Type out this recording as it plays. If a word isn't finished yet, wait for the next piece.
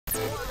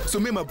So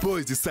me and my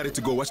boys decided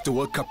to go watch the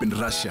World Cup in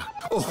Russia.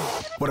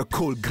 Oh, what a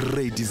cold,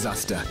 grey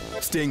disaster.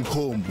 Staying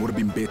home would have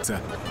been better.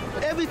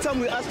 Every time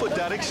we asked for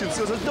directions,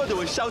 it was as though they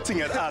were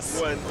shouting at us.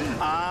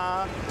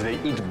 They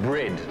eat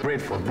bread.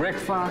 Bread for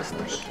breakfast,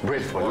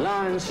 bread for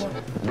lunch,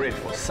 bread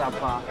for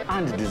supper,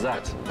 and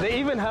dessert. They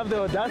even have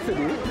the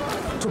audacity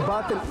to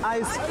bath in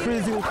ice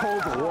freezing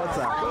cold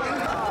water.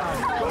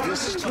 The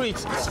street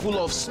is full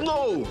of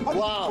snow.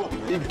 Wow,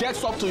 it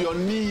gets up to your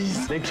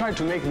knees. They tried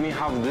to make me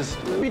have this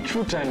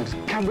beetroot and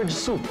cabbage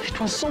soup. It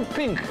was so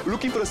pink.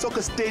 Looking for the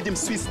soccer stadium,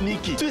 sweet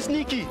sneaky. Sweet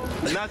sneaky,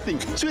 nothing.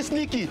 Sweet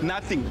sneaky,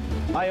 nothing.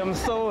 I am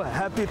so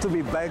happy to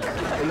be back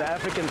in the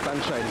African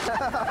sunshine.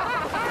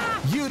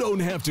 You don't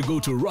have to go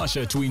to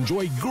Russia to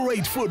enjoy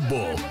great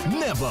football.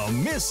 Never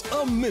miss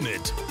a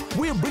minute.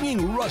 We're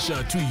bringing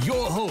Russia to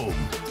your home.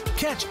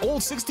 Catch all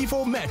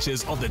 64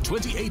 matches of the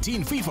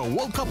 2018 FIFA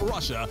World Cup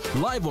Russia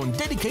live on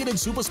dedicated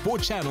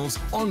SuperSport channels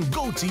on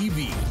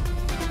GOtv.